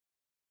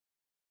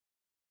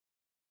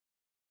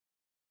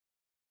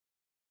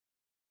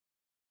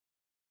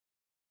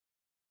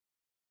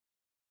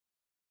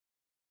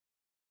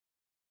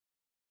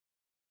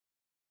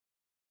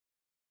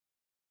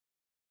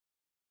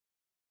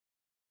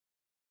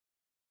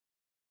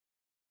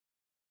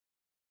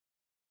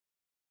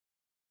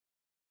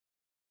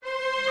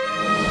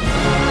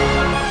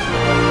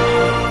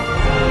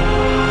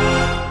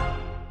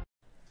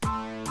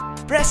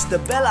press the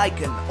bell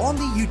icon on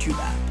the YouTube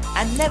app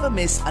and never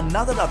miss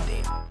another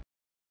update.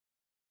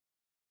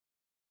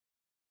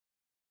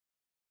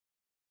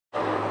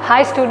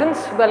 Hi students,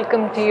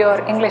 welcome to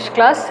your English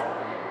class.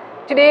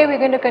 Today we are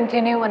going to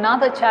continue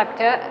another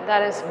chapter,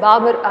 that is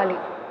Babar Ali.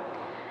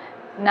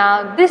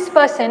 Now this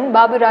person,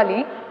 Babar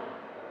Ali,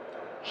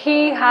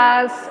 he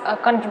has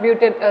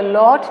contributed a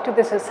lot to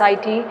the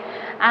society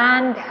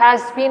and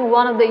has been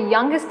one of the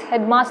youngest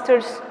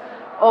headmasters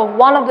of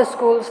one of the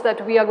schools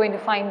that we are going to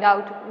find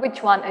out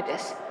which one it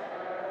is.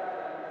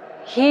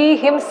 He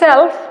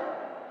himself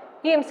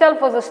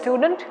was a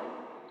student.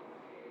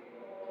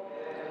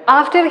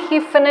 After he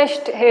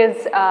finished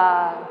his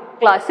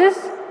classes,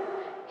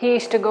 he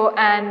used to go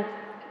and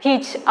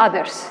teach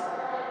others.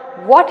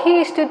 What he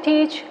used to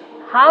teach,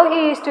 how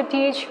he used to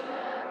teach,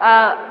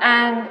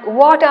 and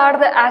what are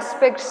the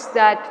aspects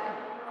that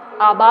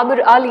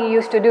Babar Ali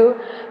used to do,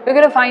 we're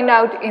going to find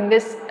out in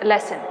this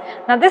lesson.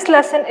 Now this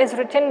lesson is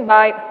written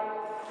by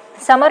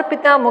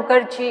Samarpita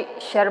Mukherjee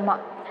Sharma.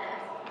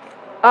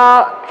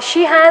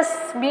 She has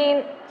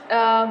been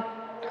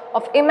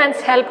of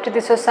immense help to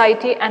the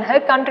society, and her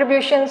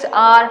contributions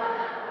are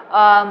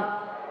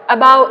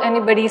above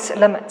anybody's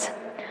limits.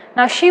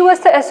 Now she was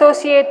the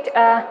associate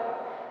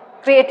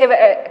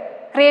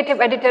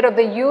creative editor of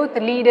the Youth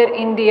Leader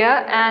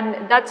India,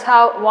 and that's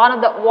how one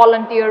of the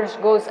volunteers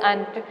goes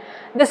and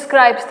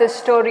describes the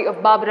story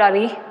of Babar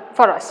Ali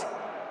for us.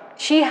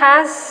 She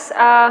has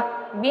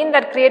been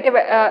that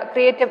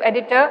creative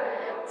editor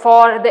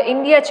for the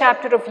India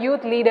chapter of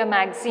Youth Leader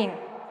magazine.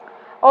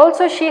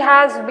 Also, she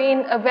has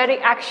been a very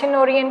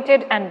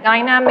action-oriented and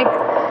dynamic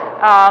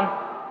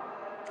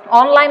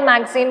online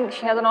magazine.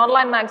 She has an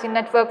online magazine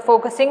network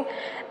focusing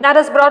that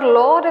has brought a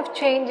lot of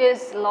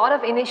changes, a lot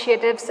of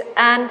initiatives,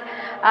 and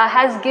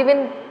has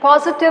given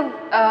positive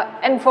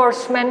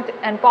enforcement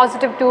and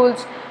positive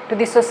tools to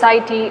the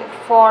society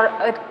for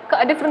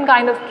a different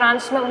kind of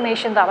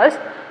transformation that was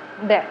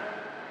there.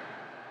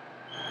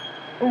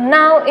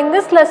 Now in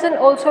this lesson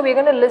also we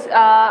are going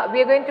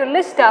to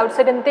list out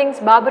certain things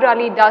Babar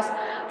Ali does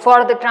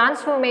for the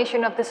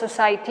transformation of the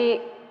society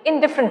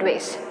in different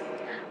ways.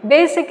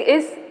 Basic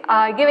is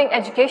giving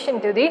education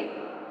to the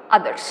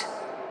others.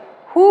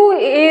 Who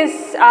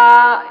is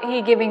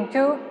he giving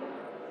to?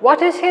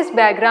 What is his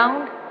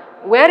background?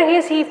 Where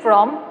is he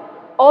from?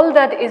 All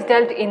that is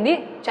dealt in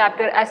the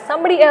chapter as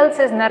somebody else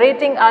is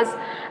narrating us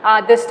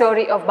the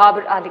story of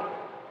Babar Ali.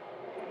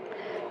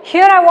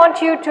 Here I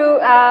want you to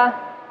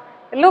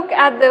look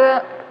at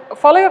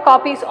follow your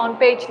copies on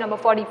page number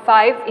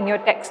 45 in your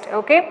text,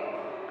 okay?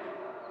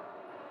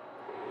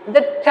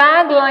 The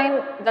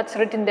tagline that's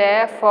written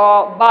there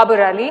for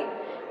Babar Ali,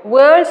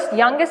 world's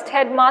youngest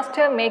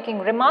headmaster making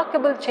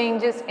remarkable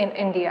changes in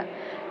India.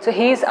 So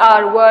he's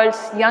our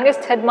world's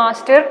youngest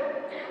headmaster.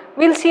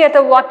 We'll see at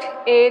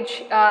what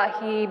age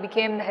he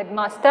became the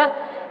headmaster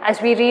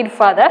as we read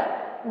further.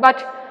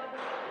 But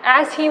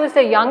as he was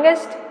the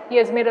youngest, he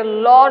has made a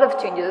lot of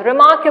changes,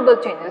 remarkable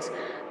changes.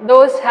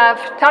 Those have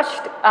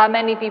touched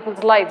many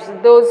people's lives.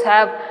 Those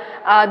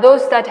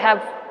that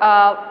have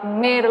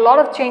made a lot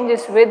of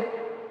changes with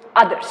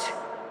others.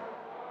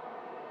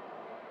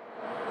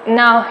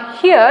 Now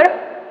here,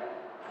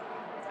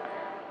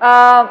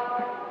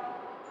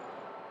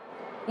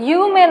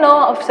 you may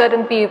know of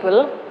certain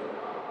people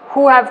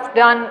who have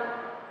done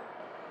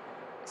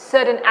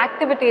certain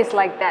activities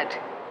like that,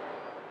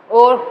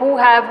 or who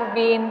have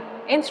been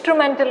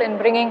instrumental in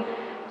bringing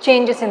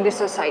changes in the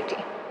society,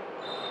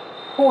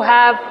 who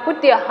have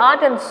put their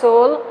heart and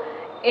soul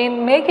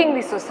in making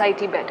the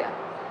society better.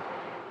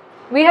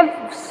 We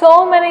have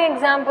so many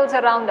examples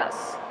around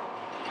us.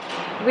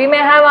 We may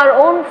have our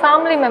own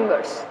family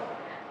members.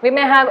 We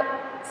may have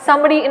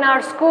somebody in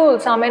our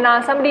schools,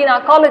 somebody in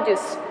our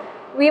colleges.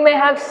 We may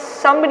have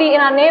somebody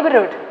in our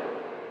neighborhood.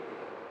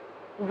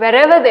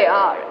 Wherever they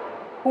are,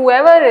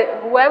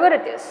 whoever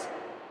it is,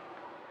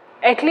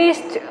 at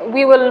least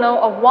we will know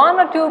of one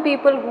or two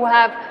people who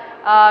have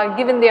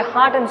given their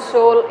heart and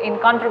soul in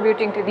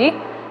contributing to the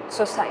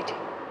society.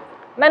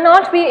 May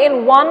not be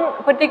in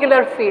one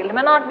particular field,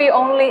 may not be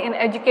only in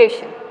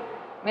education,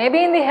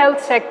 maybe in the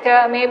health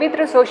sector, maybe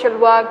through social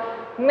work,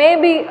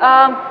 maybe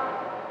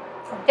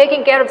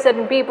taking care of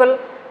certain people,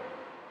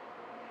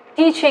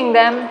 teaching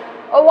them,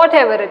 or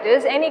whatever it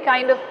is, any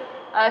kind of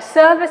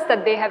service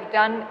that they have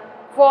done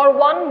for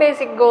one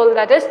basic goal,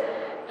 that is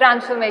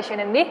transformation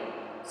in the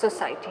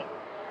society.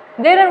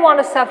 They didn't want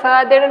to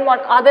suffer, they didn't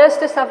want others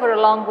to suffer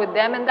along with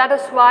them, and that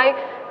is why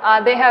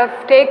they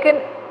have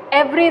taken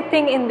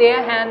everything in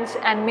their hands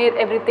and made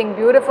everything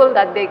beautiful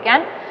that they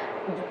can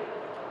do.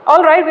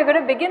 Alright, we're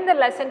going to begin the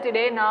lesson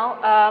today now.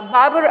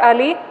 Babar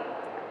Ali,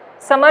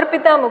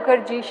 Samarpita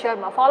Mukherjee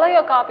Sharma. Follow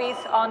your copies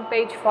on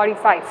page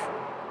 45.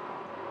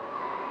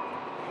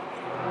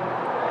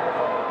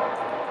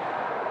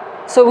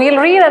 So we'll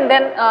read and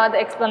then the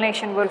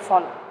explanation will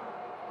follow.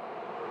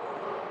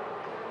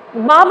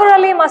 Babar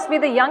Ali must be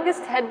the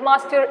youngest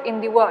headmaster in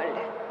the world,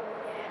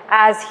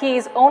 as he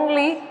is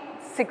only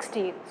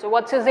 16. So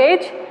what's his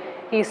age?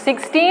 He is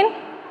 16.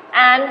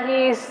 and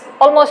he's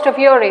almost of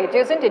your age,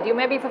 isn't it? You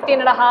may be 15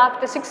 and a half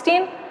to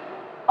 16,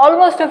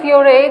 almost of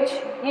your age.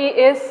 He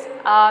is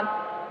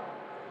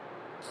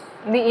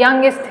the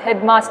youngest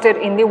headmaster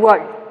in the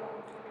world.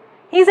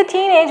 He's a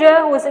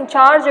teenager who is in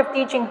charge of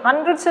teaching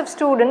hundreds of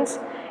students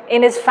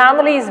in his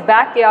family's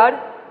backyard,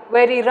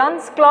 where he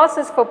runs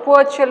classes for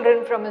poor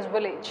children from his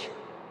village.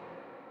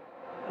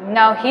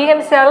 Now he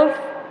himself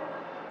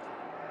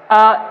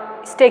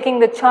is taking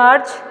the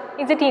charge.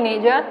 He's a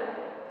teenager,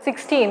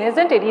 16,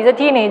 isn't it? He's a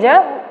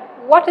teenager.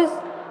 What is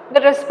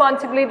the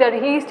responsibility that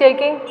he is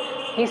taking?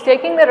 He's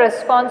taking the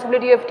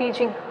responsibility of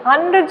teaching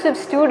hundreds of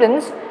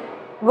students.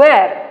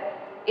 Where?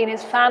 In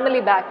his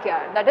family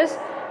backyard. That is,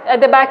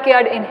 at the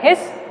backyard in his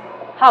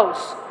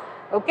house.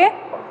 Okay.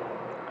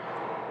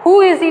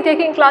 Who is he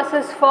taking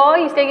classes for?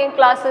 He's taking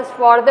classes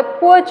for the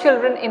poor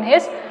children in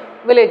his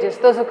villages.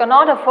 Those who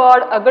cannot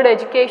afford a good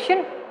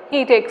education,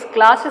 he takes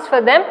classes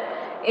for them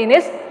in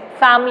his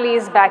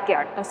family's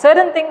backyard. Now,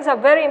 certain things are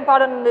very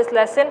important in this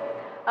lesson.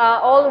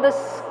 All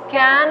this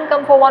can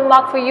come for 1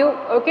 mark for you.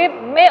 Okay,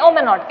 may or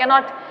may not,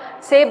 cannot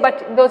say,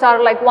 but those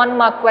are like 1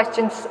 mark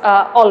questions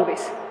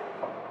always.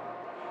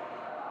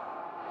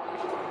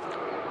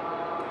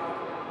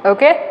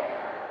 Okay.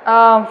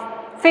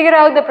 Figure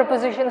out the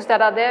prepositions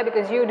that are there,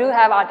 because you do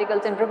have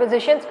articles and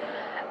prepositions.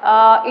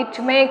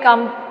 It may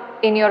come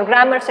in your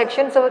grammar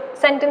section, so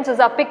sentences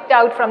are picked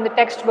out from the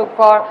textbook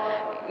for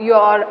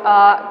your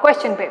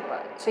question paper.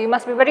 So you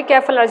must be very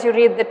careful as you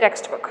read the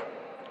textbook.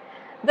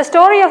 The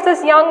story of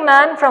this young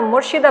man from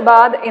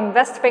Murshidabad in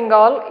West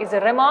Bengal is a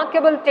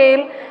remarkable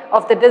tale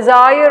of the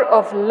desire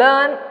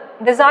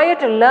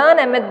to learn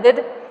amid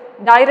the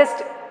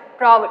direst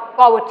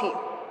poverty.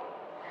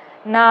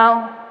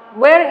 Now,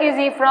 where is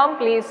he from?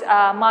 Please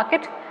mark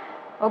it.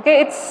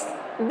 Okay, it's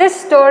this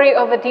story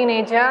of a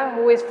teenager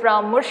who is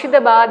from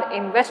Murshidabad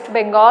in West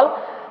Bengal,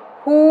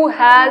 who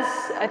has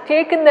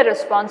taken the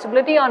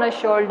responsibility on his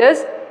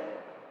shoulders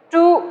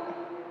to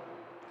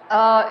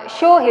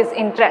show his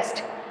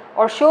interest,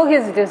 or show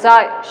his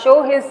desire,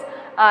 show his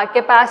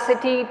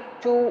capacity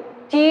to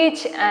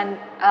teach and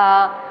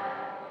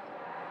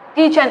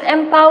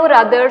empower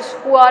others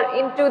who are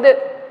into the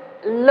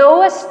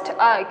lowest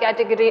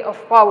category of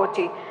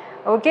poverty.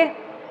 Okay,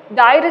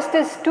 direst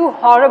is too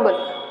horrible.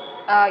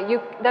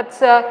 You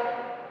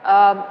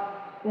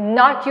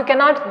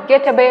cannot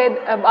get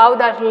above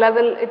that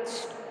level.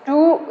 It's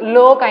too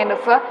low kind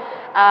of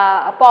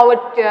a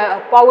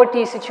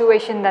poverty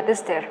situation that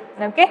is there.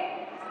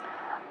 Okay,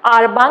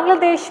 our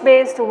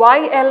Bangladesh-based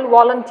YL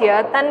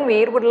volunteer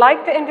Tanveer would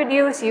like to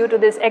introduce you to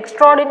this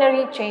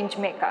extraordinary change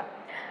maker.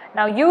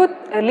 Now, youth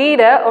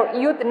leader or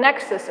youth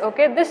nexus.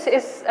 Okay, this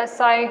is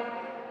a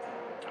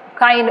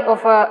kind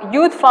of a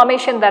youth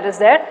formation that is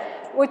there,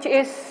 which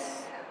is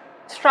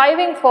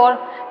striving for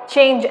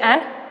change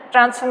and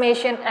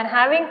transformation and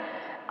having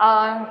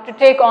to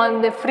take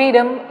on the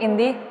freedom in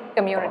the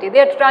community.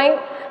 They are trying,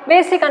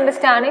 basic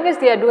understanding is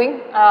they are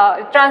doing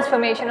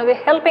transformation, or they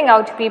are helping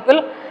out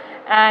people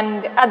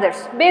and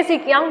others.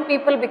 Basic, young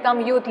people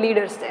become youth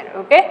leaders there.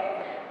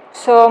 Okay,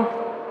 so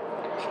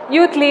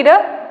youth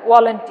leader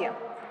volunteer.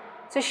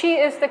 So she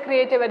is the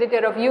creative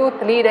editor of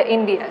Youth Leader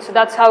India. So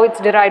that's how it's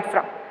derived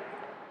from.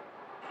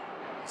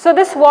 So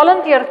this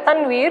volunteer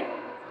Tanveer,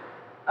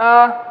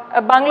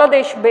 a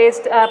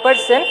Bangladesh-based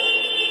person,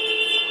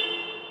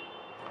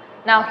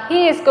 now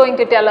he is going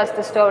to tell us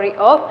the story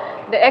of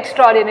the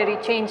extraordinary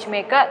change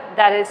maker,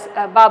 that is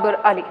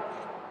Babar Ali.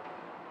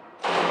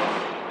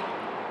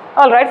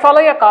 Alright,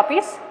 follow your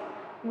copies.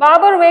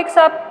 Babar wakes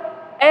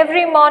up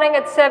every morning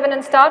at 7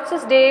 and starts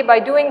his day by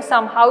doing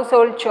some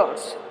household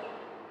chores.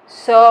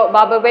 So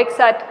Babar wakes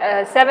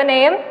at 7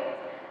 a.m.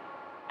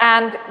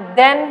 and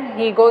then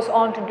he goes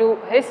on to do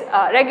his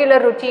regular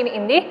routine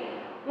in the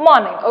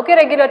morning. Okay,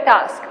 regular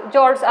task.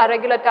 Chores are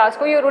regular task,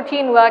 or your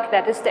routine work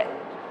that is there.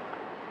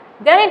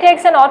 Then he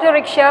takes an auto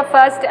rickshaw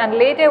first and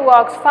later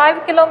walks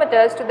 5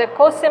 kilometers to the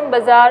Kosim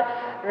Bazaar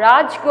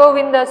Raj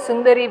Govinda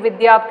Sundari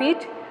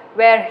Vidyapeeth,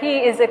 where he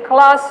is a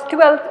class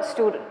 12th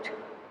student.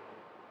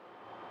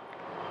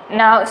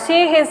 Now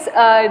see his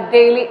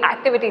daily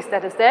activities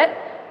that is there.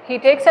 He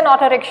takes an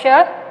auto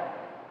rickshaw.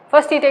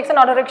 First he takes an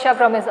auto rickshaw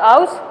from his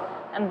house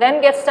and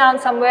then gets down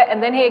somewhere,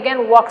 and then he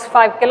again walks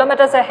 5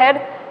 kilometers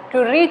ahead to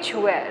reach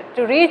where?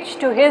 To reach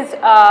to his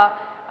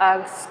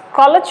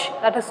college,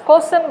 that is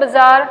Kosim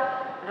Bazaar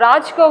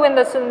Raj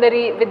Govinda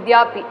Sundari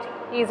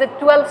Vidyapeeth. He is a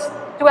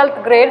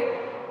 12th grade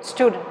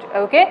student.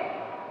 Okay,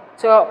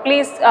 so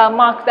please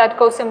mark that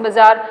Kosim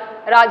Bazaar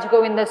Raj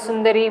Govinda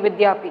Sundari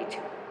Vidyapeeth.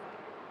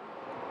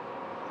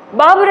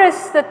 Babar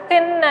is the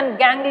thin and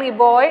gangly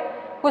boy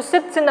who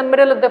sits in the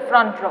middle of the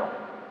front row.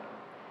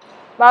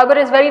 Babar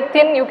is very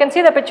thin. You can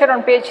see the picture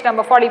on page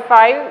number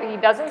 45. He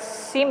doesn't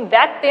seem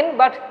that thin,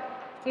 but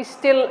he's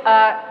still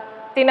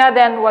thinner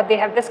than what they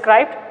have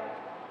described.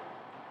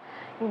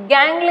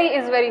 Gangly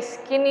is very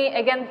skinny,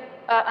 again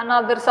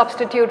another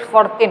substitute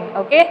for thin.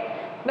 Okay,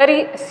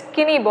 very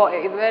skinny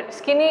boy. Where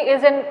skinny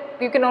isn't,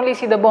 you can only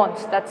see the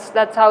bones.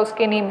 That's how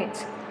skinny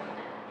means.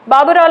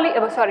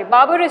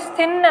 Babar is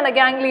thin and a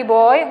gangly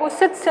boy who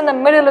sits in the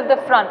middle of the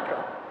front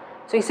row.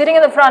 So he's sitting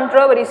in the front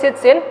row, but he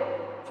sits in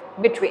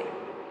between.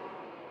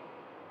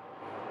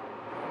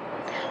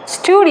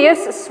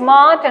 Studious,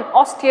 smart and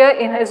austere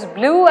in his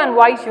blue and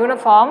white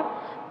uniform,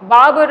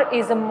 Babar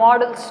is a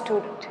model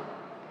student.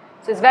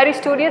 So he's very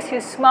studious,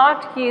 he's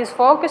smart, he is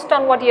focused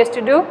on what he has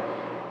to do,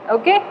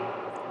 okay,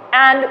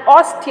 and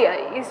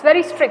austere, he's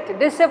very strict,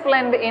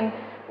 disciplined in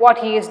what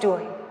he is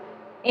doing.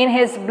 In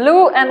his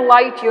blue and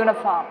white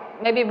uniform,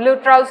 maybe blue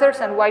trousers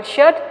and white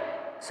shirt,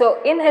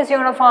 so in his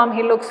uniform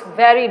he looks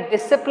very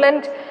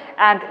disciplined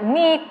and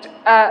neat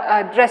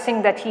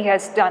dressing that he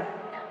has done.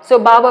 So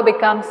Babar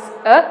becomes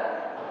a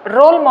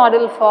role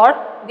model for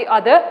the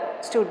other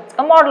students,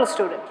 a model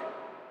student.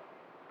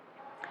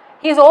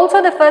 He is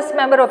also the first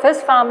member of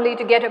his family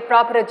to get a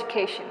proper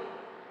education.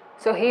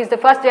 So he is the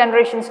first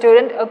generation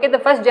student, okay, the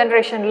first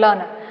generation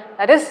learner.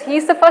 That is, he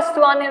is the first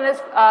one in his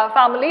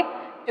family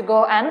to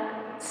go and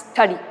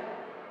study.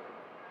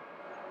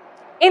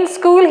 In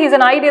school, he is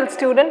an ideal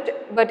student,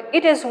 but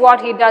it is what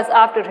he does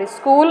after his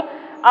school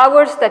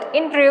hours that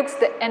intrigues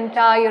the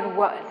entire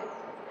world.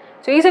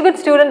 So he is a good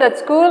student at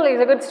school, he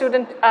is a good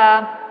student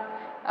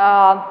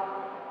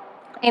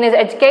in his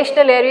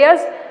educational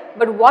areas,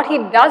 but what he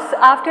does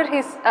after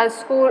his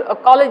school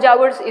college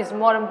hours is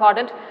more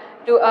important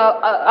to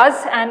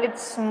us, and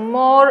it's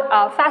more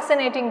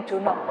fascinating to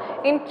know.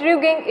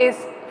 Intriguing is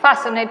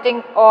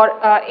fascinating or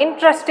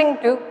interesting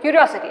to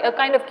curiosity, a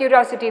kind of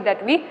curiosity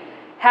that we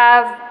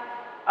have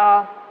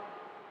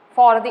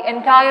for the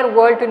entire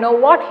world to know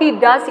what he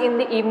does in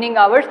the evening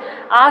hours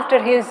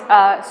after his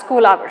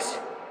school hours.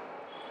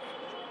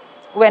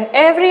 When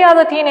every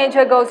other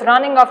teenager goes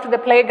running off to the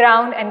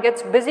playground and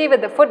gets busy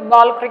with the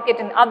football, cricket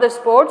and other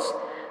sports,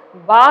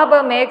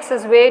 Babar makes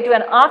his way to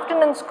an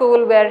afternoon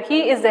school where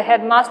he is the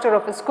headmaster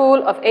of a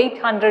school of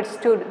 800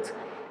 students.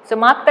 So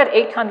mark that,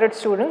 800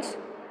 students.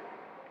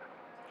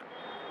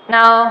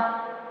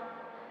 Now,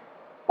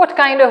 what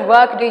kind of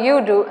work do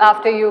you do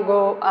after you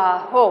go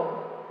home?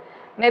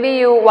 Maybe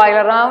you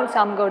while around,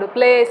 some go to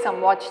play,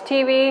 some watch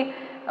TV.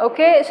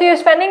 Okay, so you're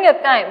spending your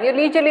time, you're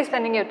leisurely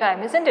spending your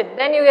time, isn't it?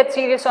 Then you get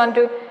serious on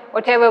to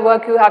whatever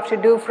work you have to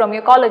do from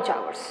your college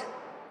hours,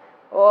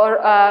 or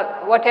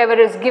whatever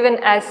is given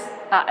as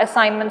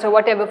assignments or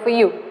whatever for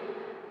you.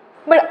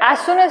 But as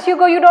soon as you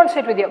go, you don't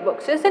sit with your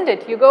books, isn't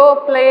it? You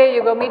go play,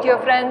 you go meet your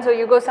friends, or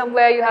you go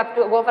somewhere, you have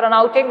to go for an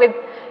outing with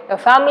your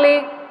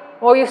family,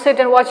 or you sit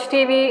and watch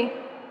TV,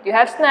 you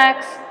have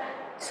snacks.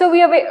 So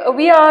we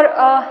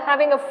are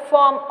having a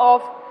form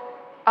of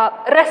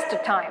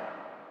rest time.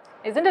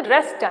 Isn't it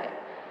rest time?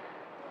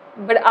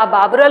 But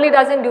Babar Ali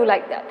doesn't do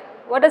like that.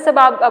 What does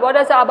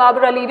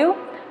Babar Ali do?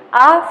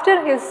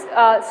 After his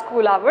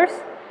school hours,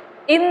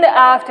 in the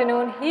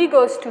afternoon, he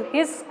goes to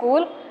his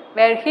school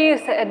where he is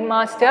the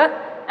headmaster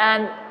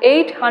and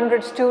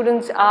 800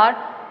 students are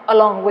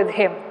along with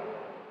him.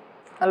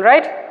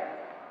 Alright?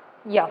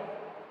 Yeah.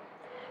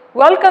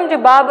 Welcome to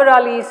Babar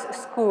Ali's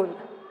school.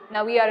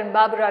 Now we are in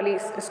Babar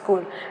Ali's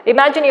school.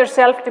 Imagine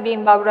yourself to be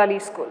in Babar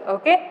Ali's school,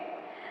 okay?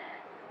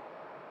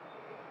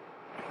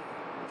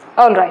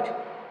 Alright.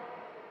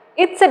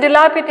 It's a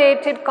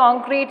dilapidated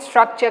concrete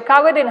structure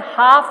covered in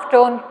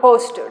half-tone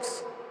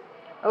posters.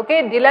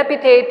 Okay,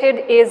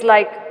 dilapidated is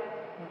like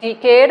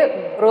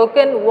decayed,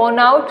 broken, worn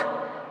out.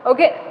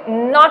 Okay,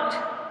 not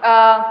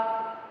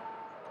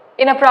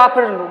in a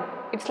proper room.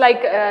 It's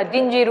like a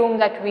dingy room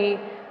that we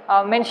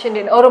mentioned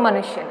in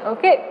Oromanishan.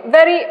 Okay,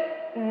 very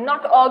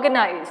not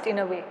organized in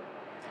a way.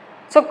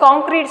 So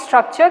concrete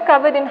structure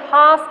covered in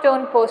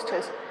half-tone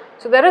posters.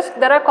 So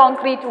there are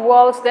concrete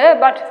walls there,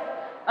 but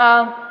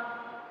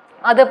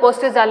other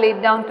posters are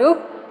laid down to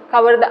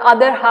cover the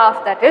other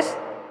half that is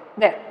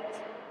there.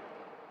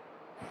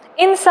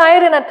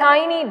 Inside, in a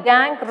tiny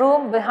dank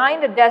room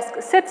behind a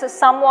desk sits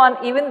someone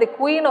even the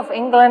Queen of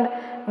England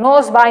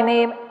knows by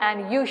name,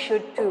 and you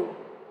should too.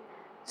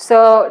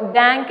 So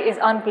dank is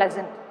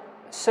unpleasant.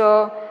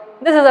 So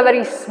this is a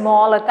very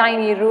small, a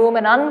tiny room,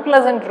 an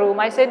unpleasant room.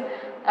 I said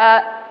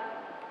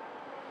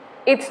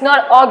it's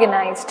not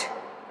organized.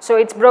 So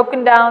it's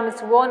broken down,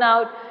 it's worn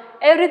out.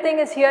 Everything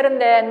is here and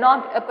there,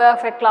 not a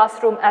perfect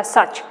classroom as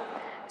such.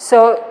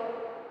 So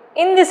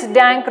in this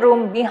dank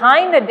room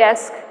behind a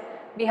desk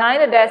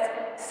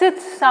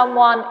sits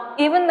someone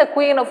even the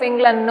Queen of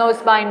England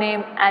knows by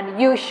name, and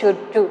you should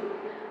too.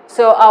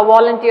 So our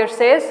volunteer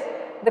says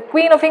the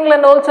Queen of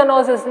England also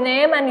knows his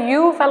name, and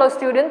you fellow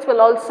students will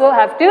also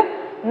have to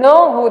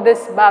know who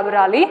this Babar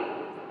Ali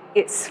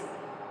is.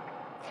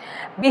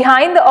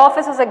 Behind the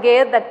office is a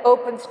gate that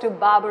opens to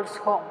Babar's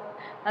home.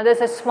 Now there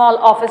is a small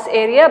office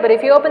area, but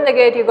if you open the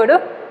gate, you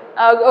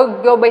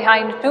go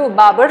behind to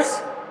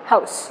Babar's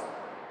house.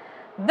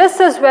 This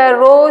is where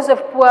rows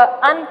of poor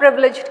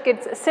unprivileged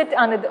kids sit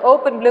under the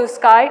open blue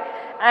sky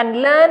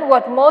and learn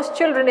what most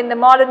children in the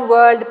modern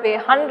world pay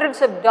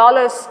hundreds of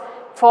dollars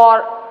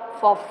for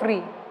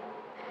free.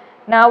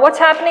 Now what's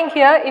happening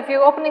here, if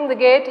you're opening the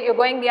gate, you're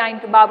going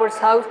behind to Babar's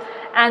house,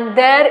 and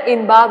there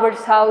in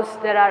Babar's house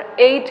there are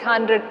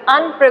 800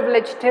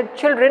 unprivileged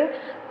children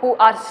who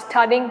are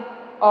studying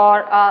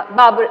or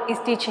Babar is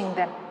teaching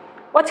them.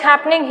 What's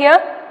happening here?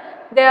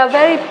 They are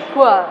very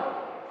poor.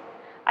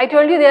 I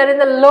told you they are in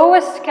the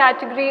lowest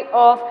category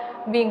of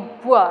being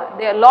poor.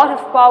 There are a lot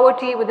of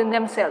poverty within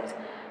themselves.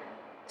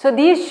 So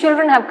these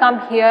children have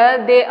come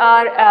here. They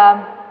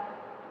are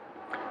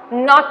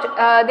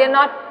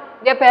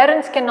their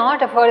parents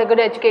cannot afford a good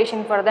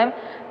education for them.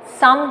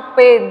 Some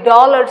pay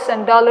dollars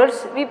and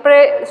dollars. We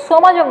pay so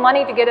much of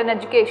money to get an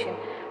education.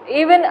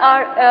 Even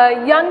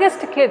our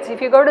youngest kids,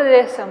 if you go to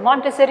this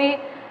Montessori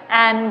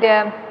and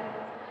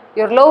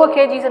your lower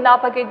KGs and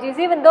upper KGs,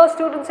 even those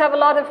students have a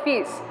lot of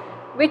fees,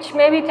 which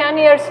maybe 10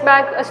 years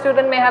back a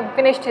student may have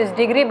finished his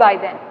degree by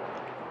then.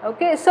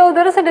 Okay, so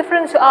there is a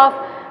difference of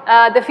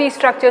the fee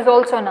structures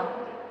also now.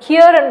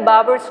 Here in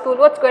Babar school,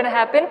 what's going to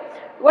happen?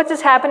 What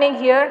is happening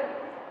here?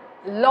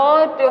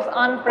 Lot of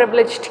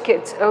unprivileged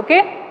kids,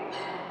 okay?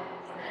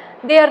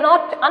 They are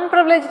not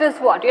unprivileged as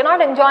what? You're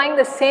not enjoying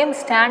the same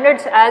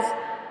standards as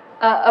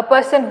a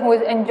person who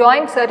is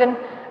enjoying certain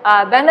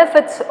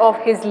benefits of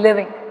his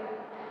living.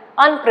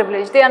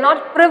 Unprivileged. They are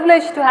not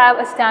privileged to have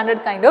a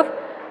standard kind of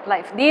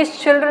life. These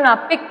children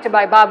are picked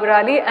by Babar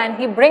Ali and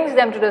he brings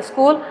them to the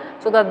school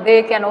so that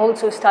they can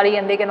also study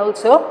and they can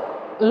also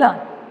learn.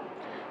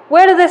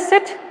 Where do they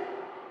sit?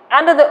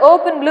 Under the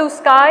open blue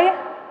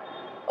sky.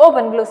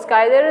 Open blue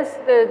sky.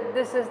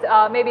 This is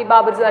maybe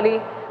Babar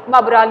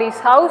Ali's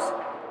house,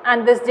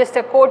 and this just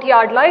a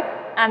courtyard like,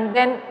 and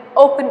then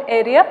open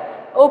area,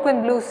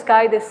 open blue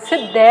sky. They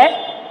sit there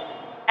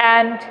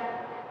and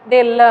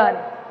they learn.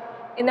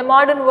 In the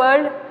modern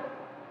world,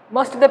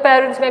 most of the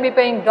parents may be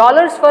paying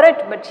dollars for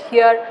it, but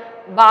here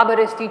Babar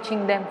is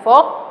teaching them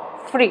for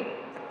free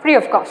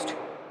of cost.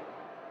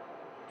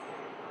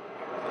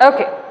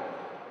 Okay.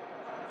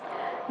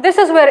 This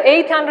is where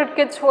 800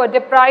 kids who are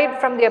deprived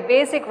from their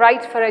basic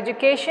rights for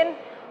education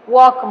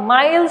walk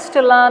miles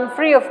to learn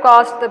free of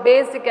cost the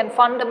basic and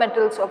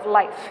fundamentals of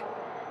life.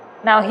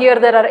 Now here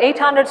there are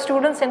 800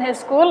 students in his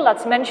school,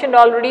 that's mentioned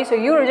already, so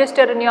you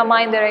registered in your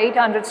mind there are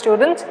 800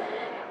 students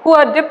who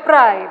are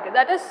deprived,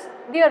 that is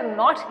they are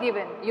not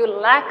given, you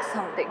lack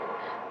something.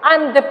 I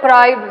am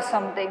deprived of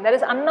something, that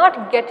is I am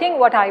not getting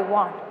what I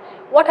want.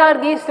 What are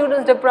these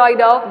students deprived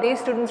of? These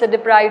students are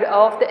deprived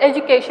of the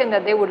education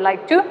that they would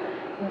like to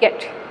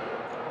get.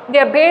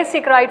 Their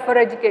basic right for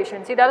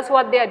education, see that is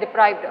what they are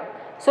deprived of.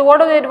 So what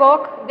do they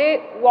walk?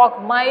 They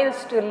walk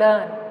miles to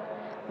learn.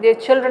 Their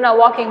children are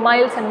walking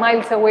miles and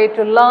miles away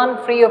to learn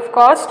free of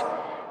cost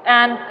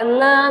and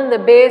learn the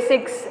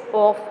basics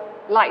of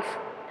life.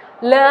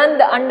 Learn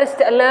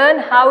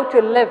how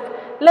to live.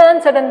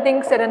 Learn certain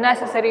things that are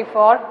necessary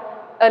for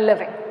a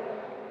living.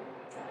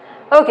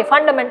 Okay,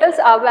 fundamentals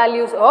are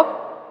values of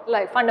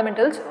life.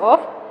 Fundamentals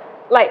of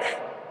life.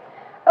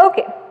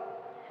 Okay,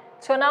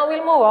 so now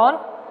we'll move on.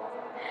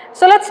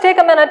 So let's take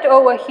a minute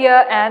over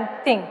here and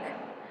think.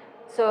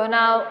 So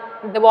now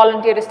the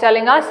volunteer is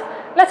telling us,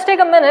 let's take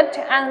a minute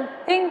and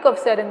think of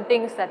certain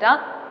things that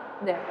are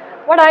there.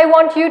 What I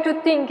want you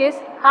to think is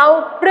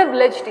how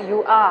privileged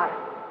you are.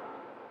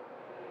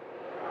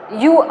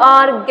 You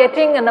are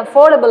getting an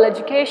affordable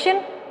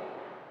education.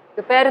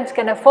 The parents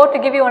can afford to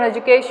give you an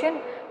education.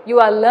 You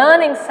are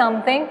learning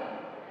something.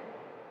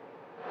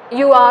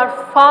 You are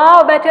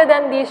far better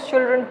than these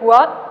children who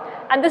are.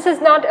 And this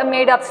is not a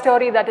made up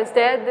story that is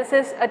there. This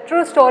is a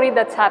true story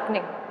that's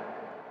happening.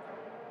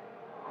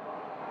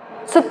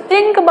 So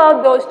think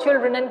about those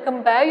children and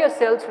compare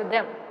yourselves with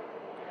them.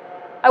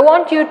 I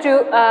want you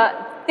to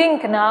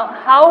think now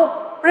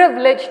how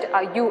privileged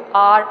you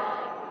are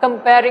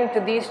comparing to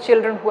these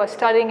children who are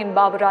studying in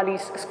Babar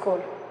Ali's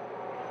school.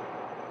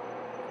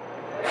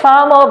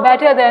 Far more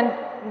better than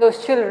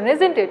those children,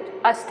 isn't it?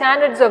 Our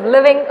standards of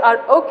living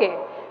are okay.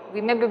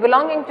 We may be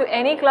belonging to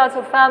any class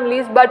of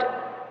families, but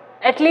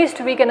at least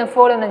we can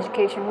afford an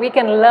education. We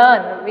can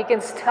learn, we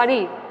can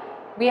study.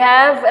 We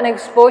have an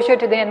exposure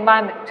to the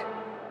environment.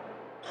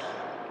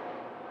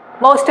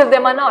 Most of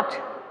them are not.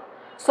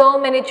 So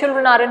many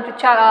children are into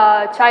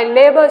child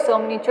labor, so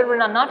many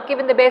children are not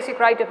given the basic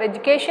right of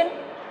education.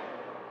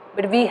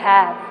 But we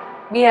have.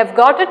 We have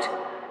got it,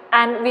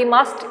 and we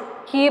must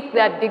keep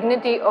that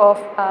dignity of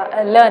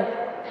learning.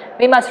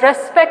 We must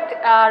respect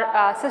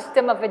our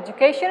system of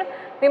education.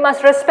 We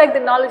must respect the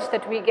knowledge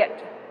that we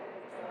get,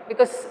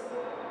 because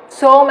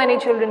so many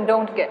children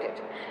don't get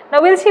it.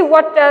 Now we'll see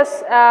what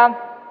does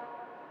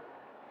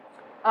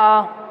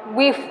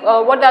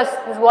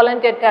this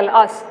volunteer tell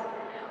us.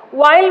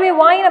 While we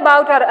whine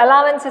about our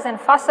allowances and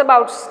fuss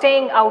about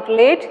staying out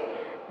late,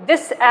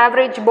 this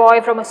average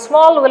boy from a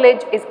small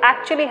village is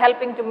actually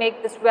helping to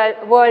make this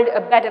world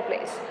a better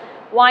place.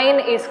 Whine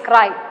is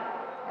cry.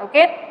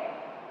 Okay?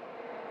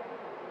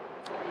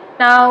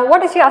 Now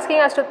what is he asking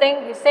us to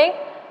think? He's saying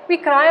we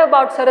cry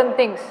about certain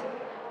things.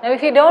 Now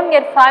if you don't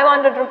get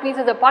 500 rupees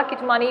as a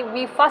pocket money,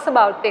 we fuss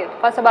about it,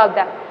 fuss about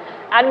that.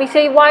 And we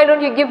say, why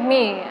don't you give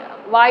me?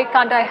 Why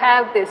can't I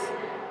have this?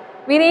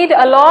 We need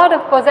a lot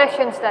of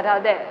possessions that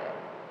are there.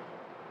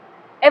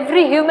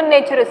 Every human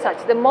nature is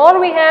such. The more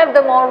we have,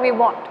 the more we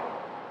want.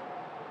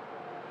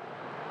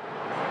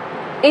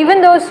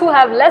 Even those who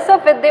have less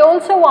of it, they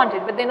also want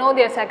it, but they know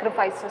their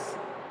sacrifices.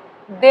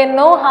 They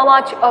know how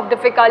much of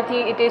difficulty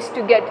it is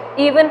to get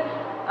even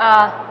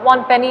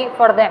 1 penny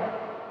for them.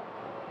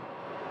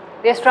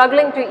 They are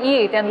struggling to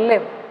eat and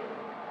live.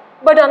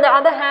 But on the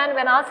other hand,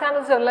 when our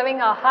standards of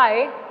living are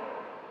high,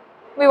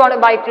 we want to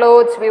buy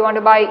clothes, we want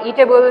to buy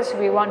eatables,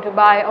 we want to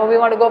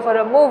go for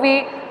a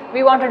movie,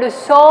 we want to do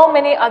so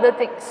many other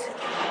things.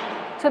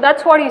 So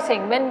that's what he's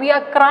saying. When we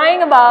are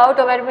crying about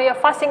or when we are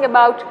fussing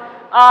about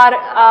our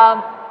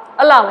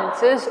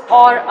allowances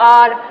or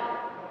our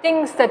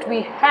things that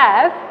we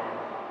have,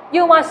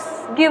 you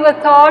must give a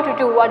thought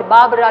to what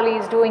Babar Ali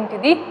is doing to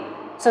the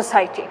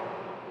society.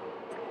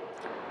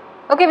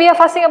 Okay, we are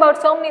fussing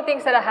about so many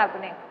things that are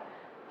happening.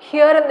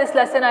 Here in this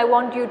lesson, I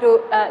want you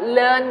to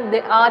learn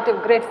the art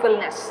of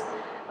gratefulness.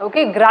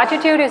 Okay,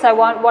 gratitude is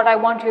what I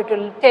want you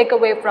to take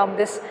away from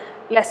this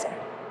lesson.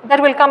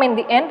 That will come in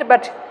the end,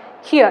 but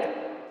here,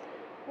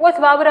 what's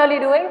Babar Ali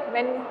doing?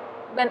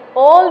 When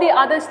all the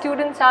other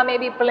students are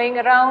maybe playing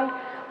around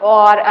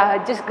or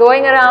just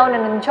going around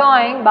and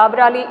enjoying, Babar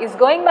Ali is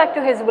going back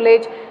to his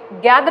village,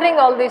 gathering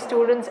all these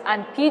students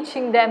and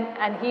teaching them,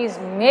 and he is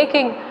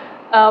making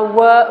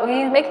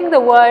the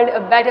world a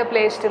better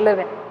place to live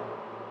in.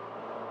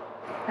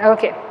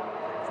 Okay.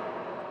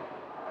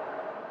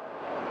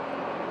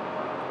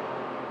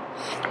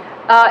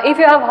 If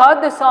you have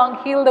heard the song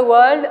Heal the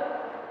World,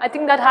 I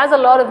think that has a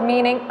lot of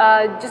meaning.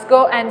 Just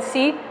go and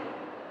see.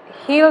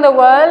 Heal the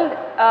world,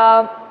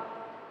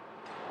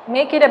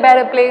 make it a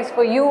better place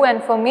for you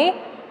and for me.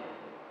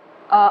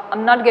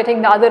 I'm not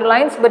getting the other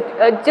lines,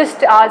 but just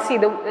see,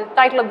 the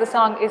title of the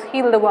song is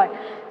Heal the World.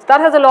 So that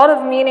has a lot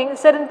of meaning.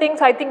 Certain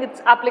things I think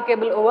it's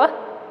applicable over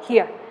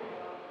here.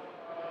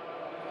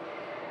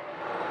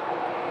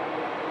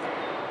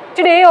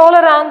 Today, all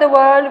around the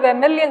world, where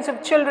millions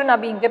of children are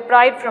being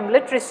deprived from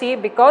literacy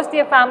because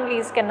their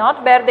families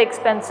cannot bear the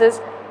expenses,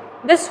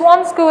 this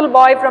one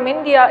schoolboy from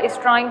India is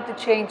trying to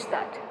change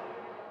that.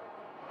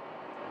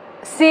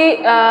 See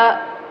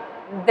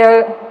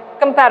the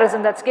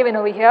comparison that's given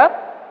over here.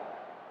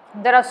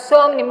 There are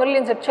so many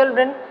millions of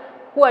children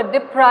who are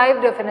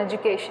deprived of an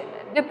education,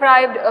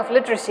 deprived of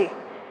literacy,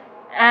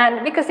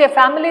 and because their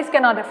families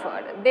cannot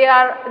afford,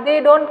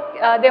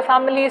 their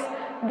families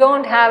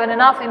don't have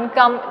enough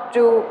income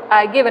to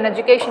give an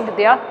education to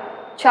their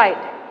child.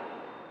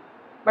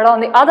 But on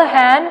the other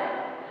hand,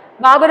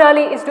 Babar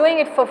Ali is doing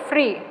it for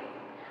free.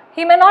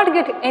 He may not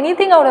get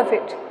anything out of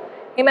it.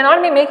 He may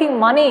not be making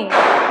money.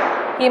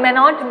 He may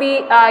not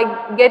be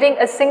getting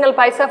a single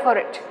paisa for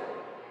it.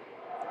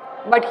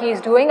 But he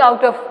is doing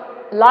out of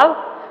love,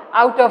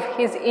 out of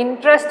his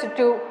interest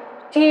to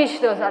teach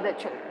those other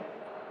children.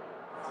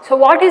 So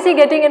what is he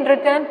getting in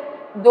return?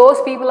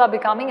 Those people are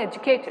becoming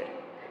educated.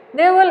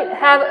 They will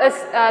have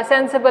a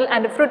sensible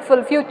and a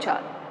fruitful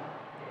future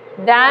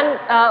than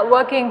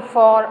working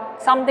for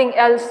something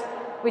else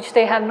which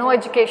they have no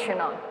education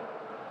on.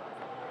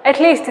 At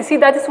least, see,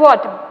 that is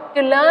what?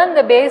 To learn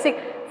the basic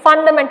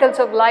fundamentals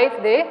of life,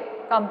 they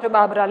come to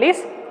Babar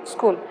Ali's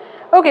school.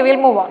 Okay,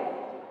 we'll move on.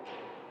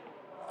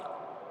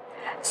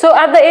 So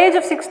at the age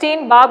of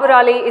 16, Babar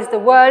Ali is the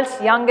world's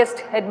youngest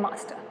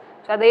headmaster.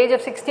 So at the age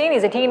of 16,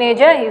 he's a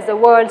teenager, he's the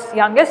world's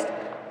youngest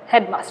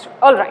headmaster.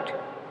 All right.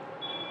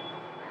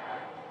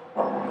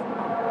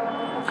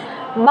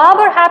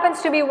 Babar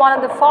happens to be one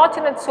of the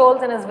fortunate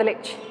souls in his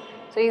village.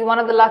 So he's one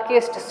of the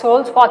luckiest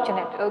souls,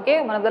 fortunate,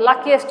 okay, one of the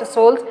luckiest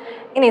souls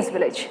in his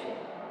village.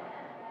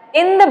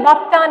 In the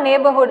Bapta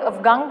neighborhood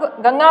of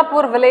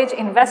Gangapur village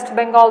in West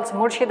Bengal's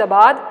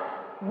Murshidabad,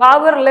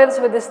 Babar lives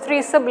with his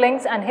 3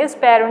 siblings and his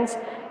parents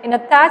in a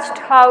thatched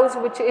house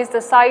which is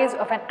the size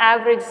of an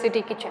average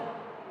city kitchen.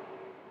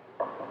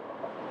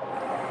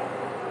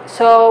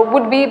 So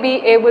would we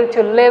be able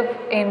to live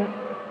in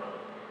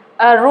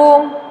a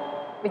room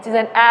which is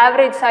an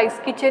average size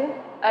kitchen?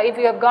 If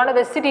you have gone to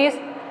the cities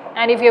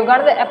and if you have gone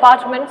to the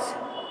apartments,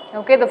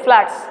 okay, the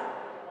flats,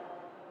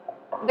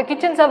 the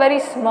kitchens are very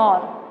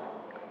small.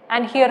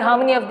 And here how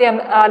many of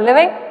them are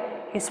living?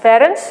 His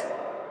parents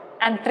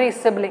and 3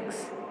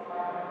 siblings.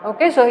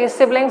 Okay, so his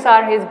siblings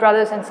are his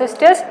brothers and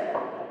sisters.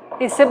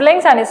 His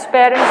siblings and his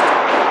parents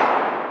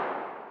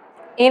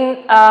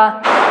in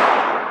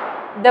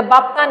the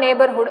Bapta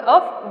neighborhood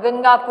of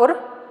Gangapur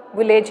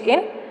village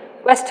in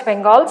West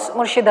Bengal's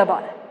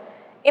Murshidabad.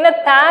 In a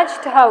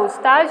thatched house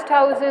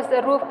is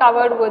the roof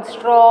covered with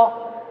straw,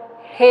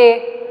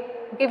 hay.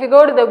 If you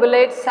go to the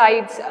village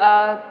sides,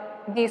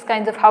 these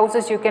kinds of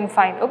houses you can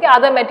find. Okay,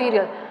 other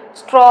material,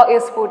 straw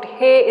is put,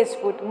 hay is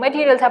put,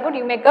 materials are put,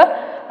 you make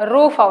a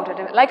roof out of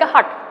it, like a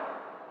hut.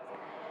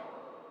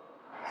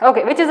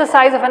 Okay, which is the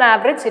size of an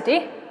average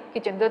city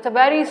kitchen. So it's a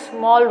very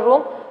small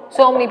room,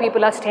 so many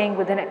people are staying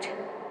within it.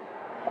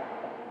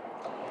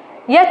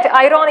 Yet,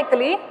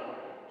 ironically,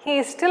 he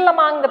is still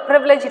among the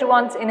privileged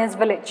ones in his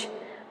village,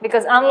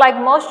 because unlike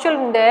most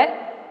children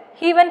there,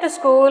 he went to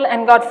school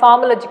and got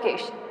formal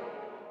education.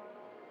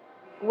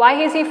 Why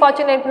is he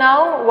fortunate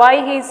now? Why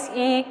is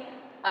he,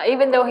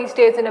 even though he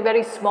stays in a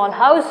very small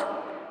house,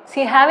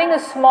 see, having a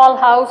small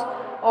house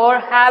or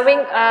having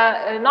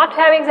not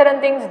having certain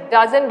things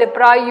doesn't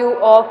deprive you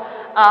of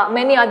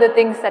many other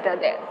things that are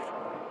there.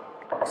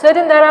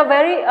 Certain there are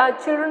very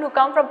children who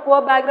come from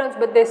poor backgrounds,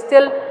 but they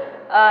still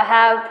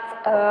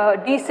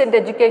have decent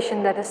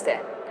education that is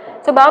there.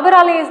 So Babar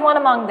Ali is one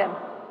among them.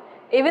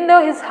 Even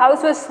though his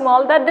house was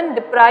small, that didn't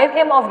deprive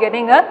him of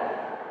getting a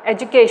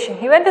education.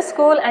 He went to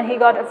school and he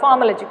got a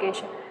formal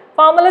education.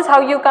 Formal is how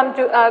you come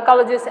to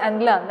colleges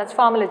and learn. That's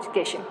formal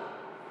education.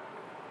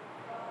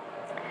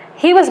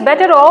 He was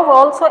better off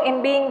also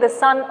in being the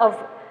son of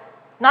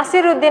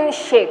Nasiruddin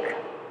Sheikh.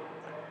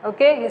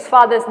 Okay, his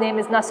father's name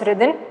is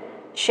Nasiruddin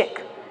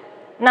Sheikh.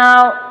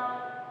 Now,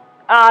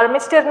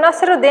 Mr.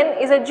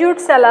 Nasiruddin is a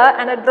jute seller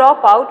and a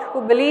dropout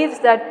who believes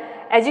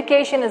that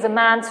education is a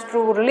man's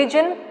true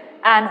religion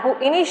and who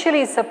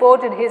initially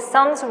supported his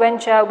son's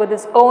venture with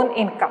his own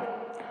income.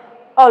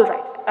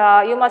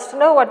 Alright, you must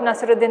know what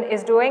Nasiruddin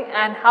is doing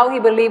and how he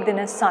believed in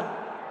his son.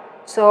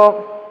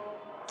 So,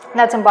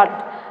 that's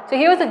important. So,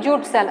 he was a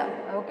jute seller,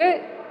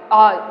 okay.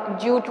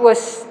 Jute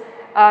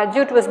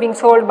was being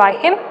sold by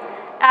him,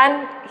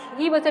 and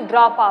he was a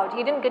dropout.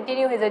 He didn't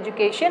continue his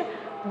education,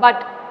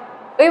 but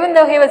even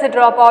though he was a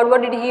dropout,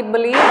 what did he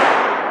believe?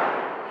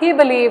 He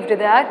believed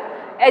that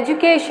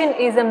education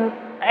is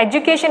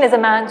a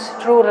man's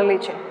true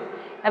religion.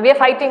 Now, we are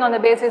fighting on the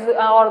basis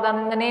or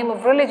in the name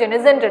of religion,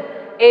 isn't it?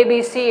 A,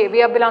 B, C,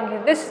 we are belonging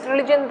to this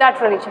religion,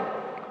 that religion.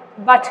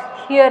 But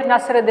here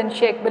Nasiruddin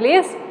Sheikh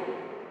believes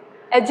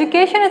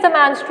education is a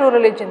man's true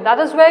religion. That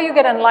is where you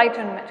get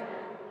enlightenment.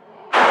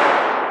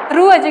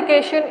 Through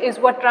education is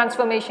what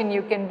transformation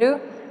you can do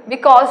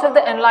because of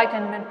the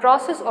enlightenment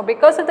process or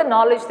because of the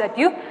knowledge that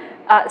you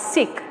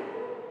seek.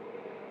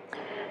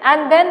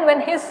 And then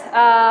when his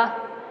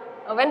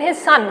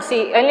son,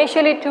 see,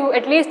 initially to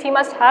at least he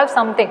must have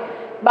something.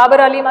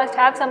 Babar Ali must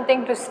have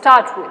something to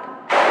start with.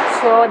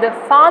 So the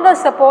father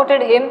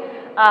supported him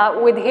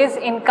with his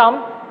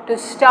income to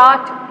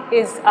start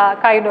his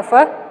kind of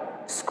a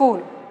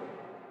school.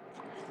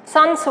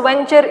 Son's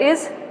venture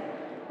is,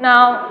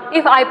 now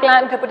if I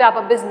plan to put up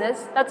a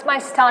business, that's my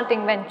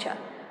starting venture.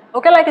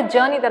 Okay, like a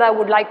journey that I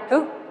would like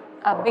to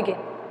begin.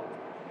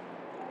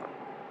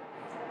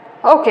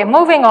 Okay,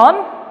 moving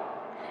on.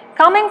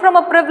 Coming from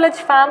a privileged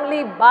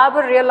family,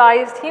 Babar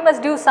realized he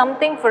must do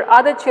something for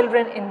other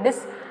children in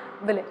this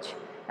village.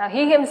 Now,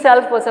 he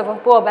himself was of a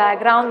poor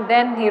background.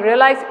 Then he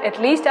realized,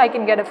 at least I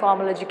can get a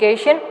formal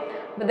education.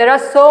 But there are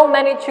so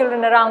many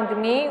children around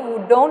me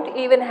who don't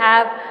even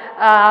have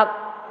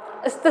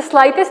the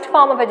slightest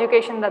form of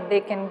education that they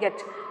can get.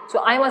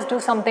 So, I must do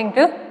something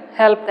to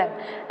help them.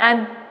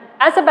 And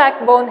as a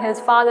backbone, his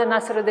father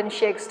Nasiruddin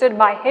Sheikh stood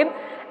by him,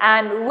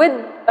 and with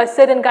a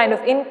certain kind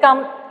of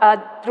income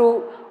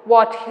through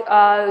what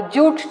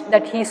jute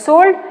that he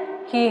sold,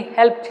 he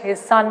helped his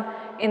son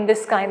in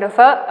this kind of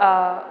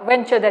a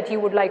venture that he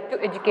would like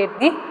to educate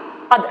the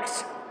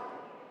others.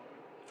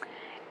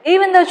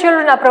 Even though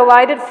children are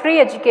provided free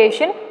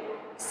education,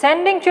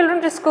 sending children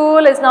to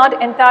school is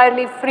not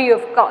entirely free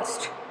of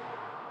cost.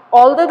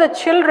 Although the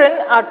children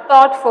are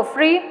taught for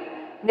free,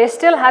 they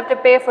still have to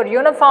pay for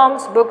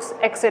uniforms, books,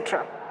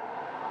 etc.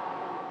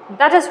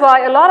 That is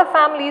why a lot of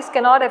families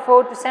cannot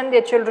afford to send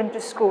their children to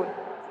school.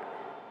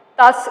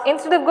 Thus,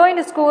 instead of going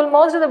to school,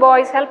 most of the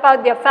boys help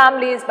out their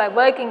families by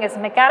working as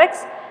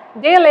mechanics,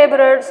 day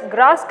laborers,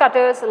 grass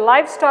cutters,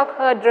 livestock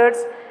herders,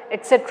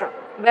 etc.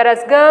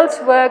 Whereas girls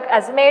work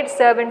as maid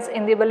servants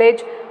in the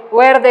village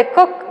where they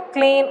cook,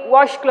 clean,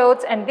 wash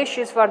clothes and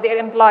dishes for their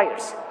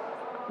employers.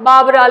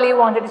 Babar Ali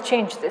wanted to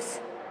change this.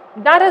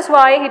 That is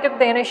why he took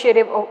the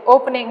initiative of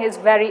opening his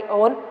very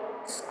own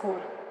school.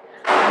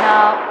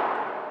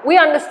 Now, we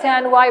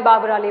understand why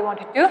Babar Ali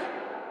wanted to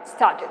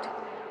start it.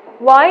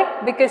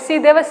 Why? Because see,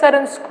 there were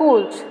certain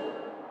schools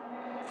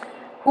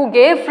who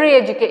gave free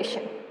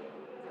education,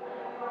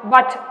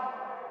 but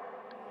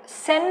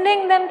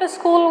sending them to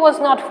school was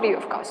not free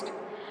of cost.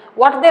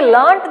 What they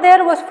learnt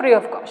there was free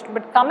of cost,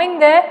 but coming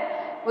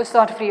there was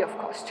not free of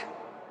cost.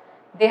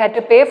 They had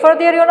to pay for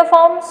their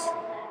uniforms,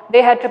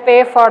 they had to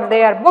pay for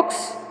their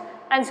books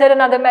and certain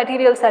other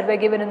materials that were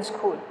given in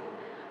school.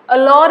 A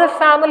lot of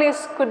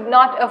families could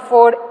not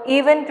afford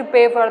even to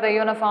pay for the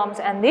uniforms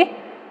and the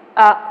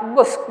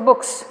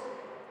books.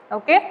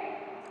 Okay,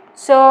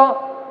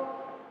 so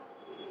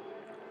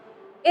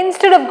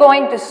instead of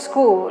going to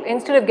school,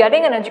 instead of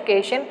getting an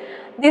education,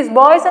 these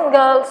boys and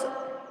girls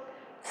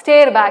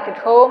stayed back at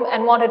home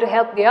and wanted to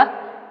help their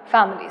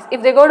families.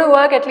 If they go to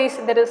work, at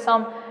least there is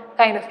some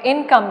kind of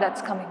income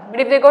that's coming. But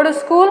if they go to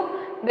school,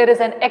 there is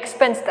an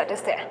expense that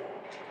is there.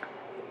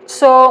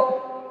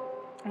 So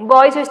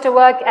boys used to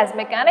work as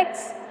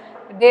mechanics,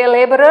 day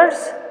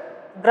laborers,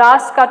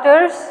 grass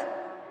cutters,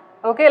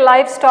 okay,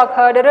 livestock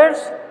herders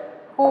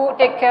who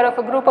take care of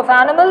a group of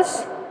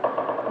animals.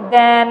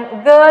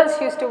 Then girls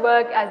used to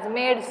work as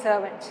maid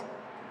servants,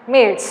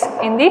 maids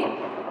in the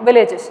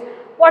villages.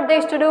 What they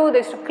used to do, they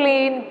used to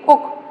clean,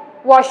 cook,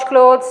 wash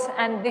clothes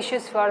and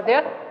dishes for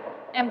their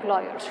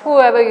employers,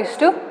 whoever used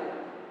to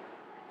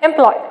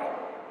employ them.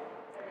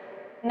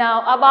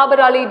 Now, Babar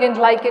Ali didn't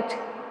like it.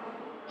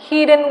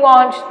 He didn't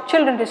want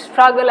children to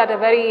struggle at a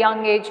very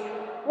young age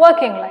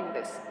working like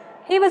this.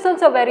 He was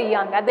also very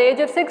young. At the age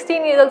of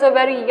 16, he is also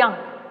very young.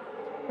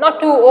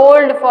 Not too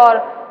old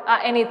for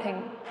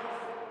anything.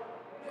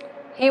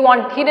 He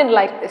didn't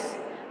like this.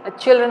 The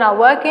children are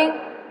working.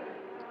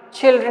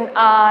 Children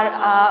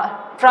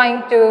are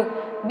trying to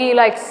be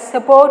like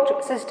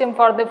support system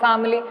for the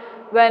family,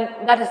 when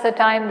that is the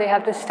time they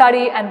have to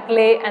study and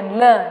play and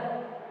learn.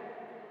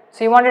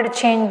 So he wanted to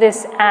change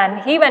this,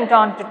 and he went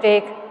on to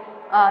take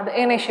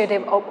the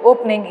initiative of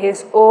opening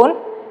his own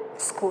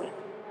school.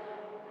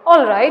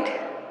 Alright,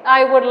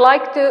 I would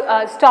like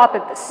to stop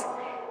at this.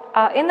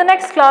 In the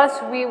next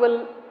class we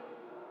will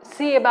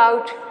see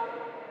about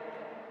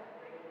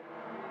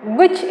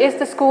which is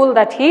the school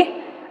that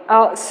he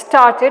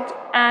started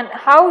and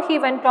how he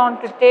went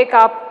on to take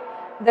up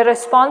the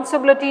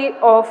responsibility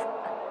of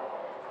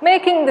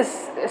making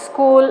this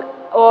school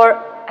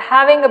or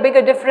having a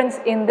bigger difference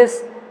in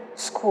this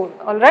school.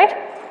 Alright,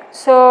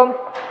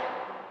 so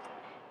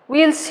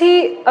we will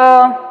see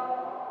the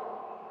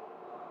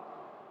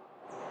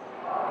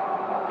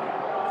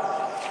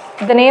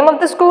name of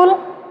the school,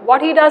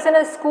 what he does in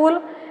his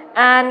school,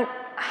 and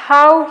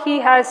how he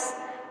has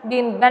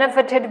been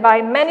benefited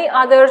by many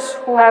others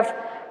who have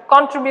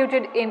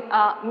contributed in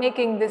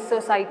making this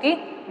society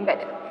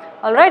better.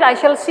 Alright, I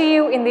shall see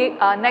you in the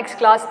next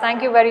class.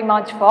 Thank you very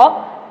much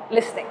for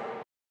listening.